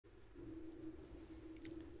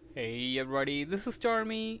Hey everybody, this is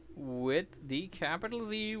Stormy with the capital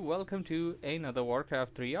Z. Welcome to another WarCraft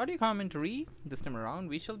 3 audio commentary. This time around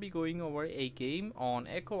we shall be going over a game on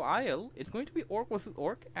Echo Isle. It's going to be Orc vs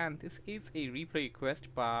Orc, and this is a replay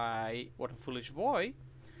request by WhatAFoolishBoy,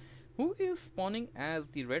 who is spawning as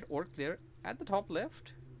the red orc player at the top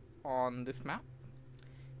left on this map.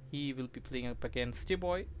 He will be playing up against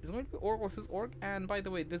Stibboe. It's going to be Orc vs Orc, and by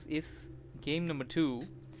the way, this is game number 2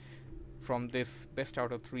 from this best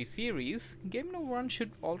out of 3 series. Game number 1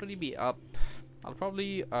 should already be up. I'll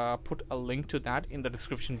probably put a link to that in the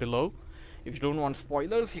description below. If you don't want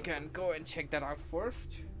spoilers, you can go and check that out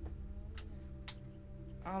first.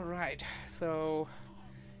 Alright, so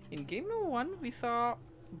in game number 1 we saw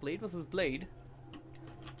Blade vs Blade,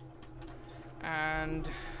 and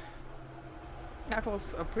that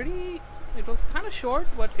was it was kind of short,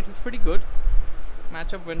 but it was pretty good.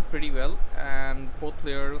 Matchup went pretty well, and both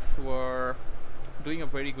players were doing a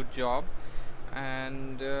very good job.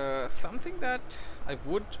 And something that I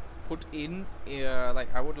would put in,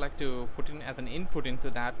 I would like to put in as an input into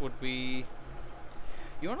that would be,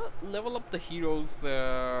 you want to level up the heroes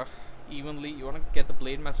evenly. You want to get the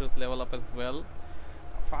Blade Masters level up as well.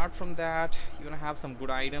 Apart from that, you want to have some good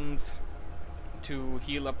items to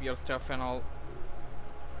heal up your stuff and all.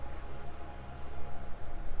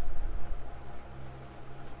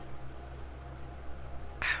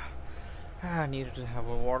 I needed to have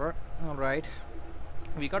a water. Alright.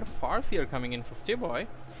 We got a Farseer coming in for Stibboe.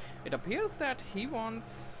 It appears that he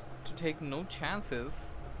wants to take no chances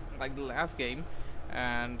like the last game,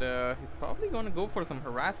 and he's probably going to go for some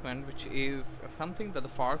harassment, which is something that the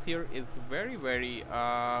Farseer is very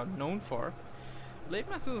known for. Blade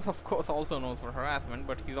Master is of course also known for harassment,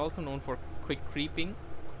 but he's also known for quick creeping,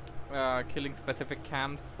 killing specific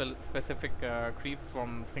camps, specific creeps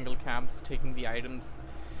from single camps, taking the items,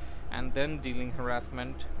 and then dealing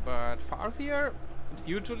harassment. But Farseer, it's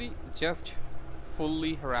usually just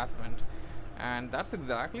fully harassment, and that's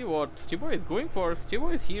exactly what Stibboe is going for.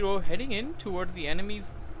 Stibboe's hero heading in towards the enemy's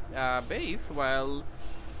base, while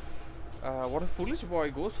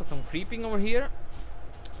WhatAFoolishBoy goes for some creeping over here,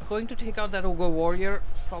 going to take out that ogre warrior,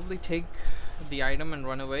 probably take the item and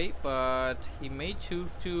run away. But he may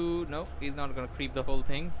choose to, no, he's not gonna creep the whole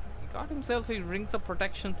thing. He got himself a Rings of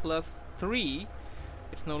Protection +3.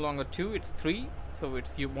 It's no longer 2, it's 3, so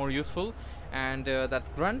it's more useful. And that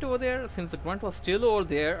grunt over there, since the grunt was still over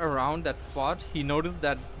there around that spot, he noticed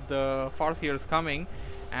that the Farseer is coming,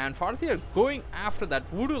 and Farseer going after that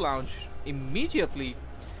Voodoo Lounge immediately.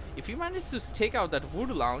 If he manages to take out that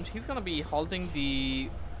Voodoo Lounge, he's gonna be halting the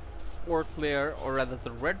orc player, or rather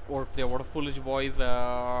the red orc player, WhatAFoolishBoy's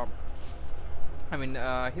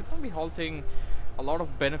he's gonna be halting a lot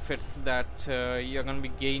of benefits that you're going to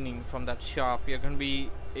be gaining from that shop. You're going to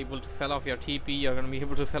be able to sell off your TP, you're going to be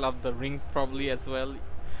able to sell off the rings probably as well,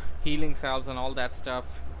 healing salves and all that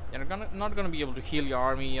stuff. You're not going to be able to heal your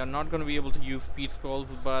army, you're not going to be able to use speed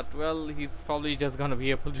scrolls, but well, he's probably just going to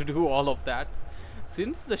be able to do all of that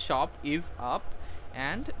since the shop is up.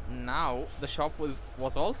 And now the shop was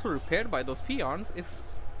also repaired by those peons, is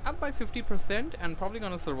up by 50% and probably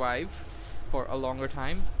going to survive for a longer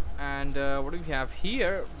time. And what do we have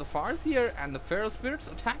here? The Farseer and the Feral Spirits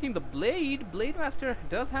attacking the Blade. Blade Master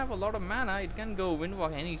does have a lot of mana. It can go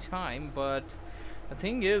Windwalk any time, but the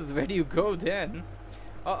thing is, where do you go then?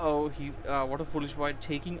 Uh-oh, WhatAFoolishBoy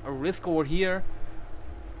taking a risk over here.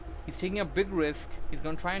 He's taking a big risk. He's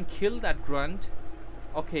gonna try and kill that grunt.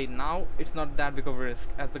 Okay, now it's not that big of a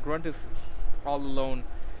risk, as the grunt is all alone,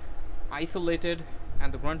 isolated,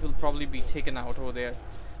 and the grunt will probably be taken out over there.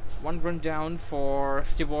 One grunt down for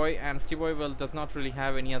Stibboe, and Stibboe does not really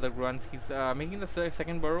have any other grunts. He's making the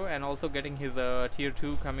second burrow and also getting his tier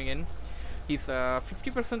 2 coming in. He's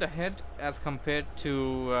 50% ahead as compared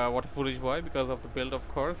to WhatAFoolishBoy because of the build, of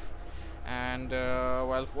course. And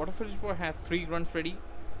while WhatAFoolishBoy has 3 grunts ready,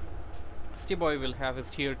 Stibboe will have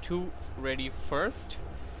his tier 2 ready first.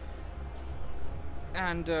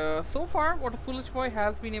 And so far WhatAFoolishBoy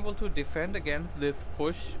has been able to defend against this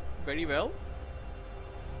push very well,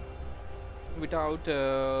 without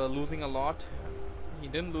losing a lot. He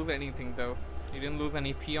didn't lose anything though. He didn't lose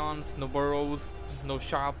any peons, no burrows, no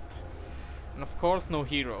shop, and of course no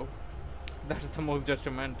hero. That is the most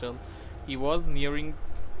detrimental. He was nearing,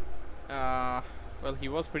 he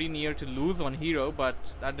was pretty near to lose one hero, but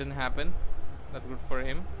that didn't happen. That's good for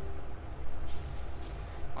him.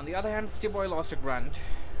 On the other hand, Stibboe lost a grunt,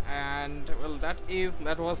 and well,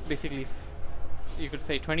 that was basically, you could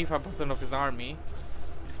say, 25% of his army.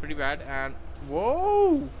 It's pretty bad. And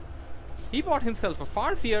whoa, he bought himself a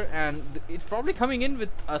Farseer, and it's probably coming in with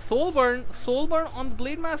a soul burn on the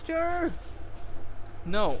Blade Master.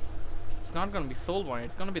 No, it's not gonna be Soulborn,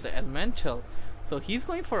 it's gonna be the Elemental. So he's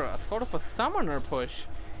going for a sort of a summoner push.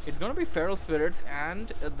 It's gonna be Feral Spirits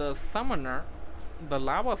and the Summoner, the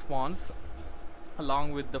Lava Swans,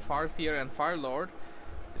 along with the Farseer and Firelord.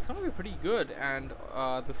 It's gonna be pretty good. And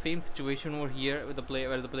the same situation over here with the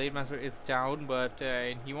where the Blade Master is down, but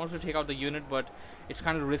he wants to take out the unit, but it's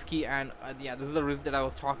kind of risky. And yeah, this is the risk that I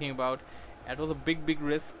was talking about. It was a big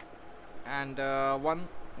risk, and one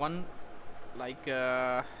like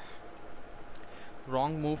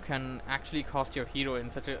wrong move can actually cost your hero in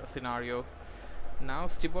such a scenario. Now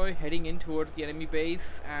Stibboe heading in towards the enemy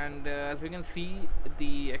base, and as we can see,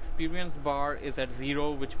 the experience bar is at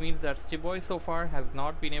 0, which means that Stibboe so far has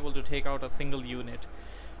not been able to take out a single unit.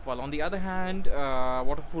 While on the other hand,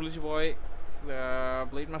 WhatAFoolishBoy,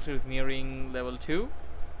 Blade Master is nearing level 2.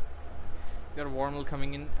 We got a Warmel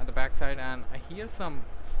coming in at the backside, and I hear some...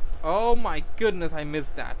 Oh my goodness, I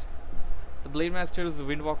missed that. The Blade Master's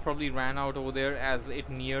Windwalk probably ran out over there as it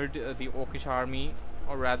neared the Orcish army,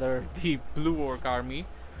 or rather the Blue Orc army.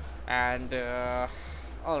 And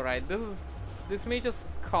alright, this may just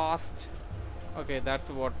cost... Okay, that's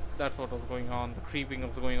what was going on. The creeping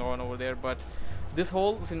was going on over there, but this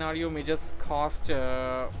whole scenario may just cost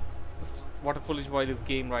WhatAFoolishBoy this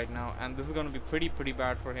game right now, and this is going to be pretty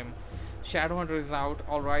bad for him. Shadowhunter is out.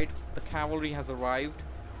 Alright, the cavalry has arrived.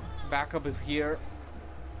 Backup is here.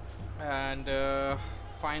 And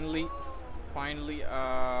finally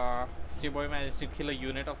Stibboe managed to kill a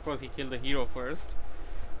unit. Of course he killed the hero first,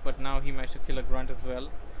 but now he managed to kill a grunt as well.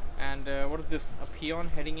 And what is this? A peon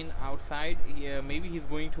heading in outside. Maybe he's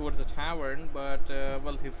going towards a tavern, but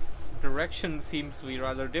well, his direction seems to be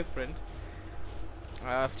rather different.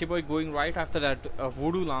 Stibboe going right after that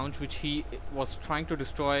Voodoo Lounge, which he was trying to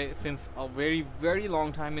destroy since a very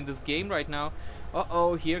long time in this game right now.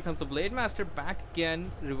 Uh-oh, here comes the Blade Master back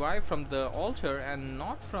again, revived from the altar and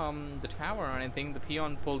not from the tower or anything. The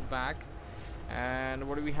peon pulled back. And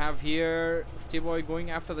what do we have here? Stibboe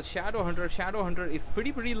going after the Shadowhunter. Shadowhunter is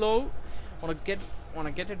pretty low. Wanna get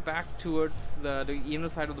it back towards the inner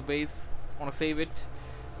side of the base. Wanna save it.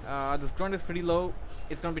 This grunt is pretty low.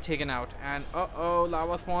 It's gonna be taken out. And uh-oh,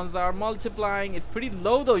 lava spawns are multiplying. It's pretty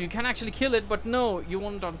low though. You can actually kill it, but no, you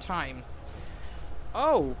won't on time.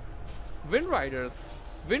 Oh, Wind Riders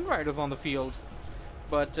on the field.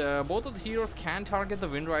 But both of the heroes can target the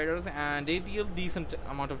Wind Riders, and they deal decent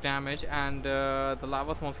amount of damage. And the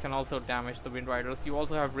lava swans can also damage the Wind Riders. You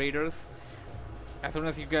also have Raiders. As soon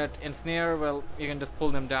as you get Ensnare, well, you can just pull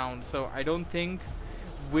them down. So I don't think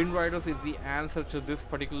Wind Riders is the answer to this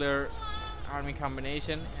particular army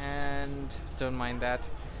combination, and don't mind that.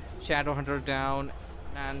 Shadowhunter down,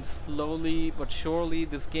 and slowly but surely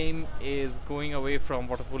this game is going away from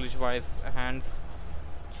WhatAFoolishBoy's hands.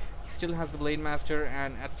 He still has the Blade Master,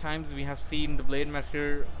 and at times we have seen the Blade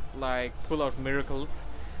Master like pull out miracles.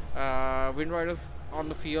 Wind Riders on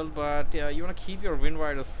the field, but you want to keep your Wind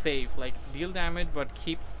Riders safe, like deal damage, but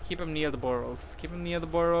keep them near the burrows. Keep them near the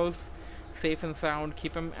burrows, safe and sound.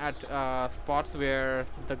 Keep them at spots where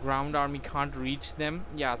the ground army can't reach them.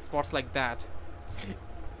 Yeah, spots like that.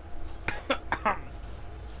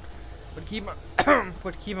 But keep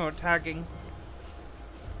them attacking.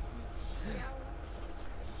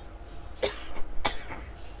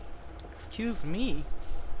 Excuse me.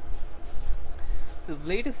 This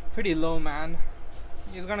blade is pretty low, man.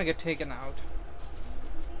 He's gonna get taken out.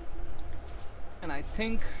 And I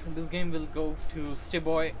think this game will go to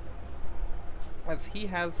Stibboe, as he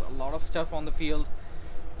has a lot of stuff on the field.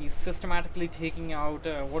 He's systematically taking out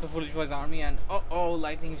WhatAFoolishBoy's army, and uh-oh,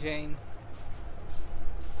 Lightning Jane.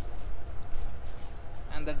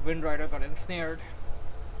 And that Wind Rider got ensnared.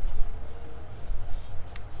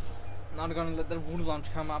 Not gonna let the Voodoo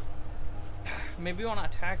Launch come up. Maybe you wanna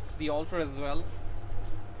attack the altar as well.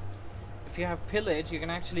 If you have pillage, you can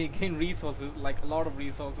actually gain resources, like a lot of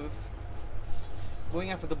resources. Going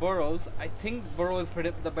after the burrows, I think burrow is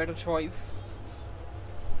the better choice,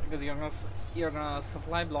 because you're gonna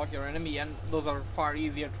supply block your enemy, and those are far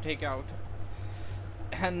easier to take out.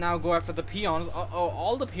 And now go after the peons. Uh-oh,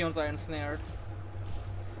 all the peons are ensnared,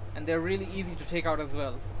 and they're really easy to take out as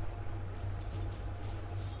well.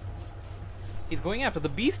 He's going after the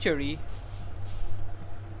bestiary.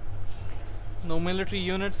 No military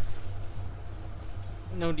units,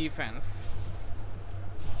 no defense.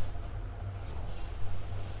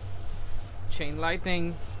 Chain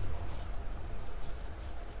lightning.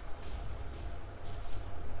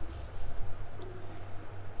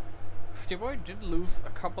 Stibboe did lose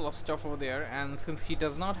a couple of stuff over there, and since he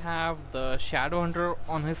does not have the Shadowhunter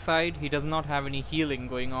on his side, he does not have any healing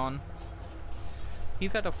going on.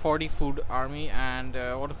 He's at a 40 food army, and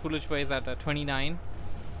WhatAFoolishBoy is at a 29.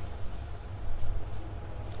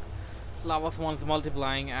 Lava Swan's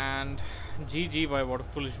multiplying, and GG by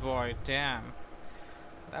WhatAFoolishBoy. Damn.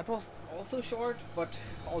 That was also short, but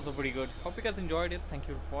also pretty good. Hope you guys enjoyed it. Thank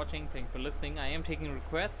you for watching. Thank you for listening. I am taking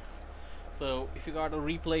requests. So if you got a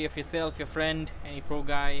replay of yourself, your friend, any pro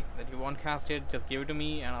guy that you want casted, just give it to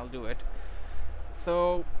me and I'll do it.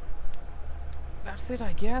 So that's it,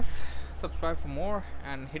 I guess. Subscribe for more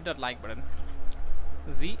and hit that like button.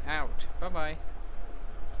 Z out. Bye bye.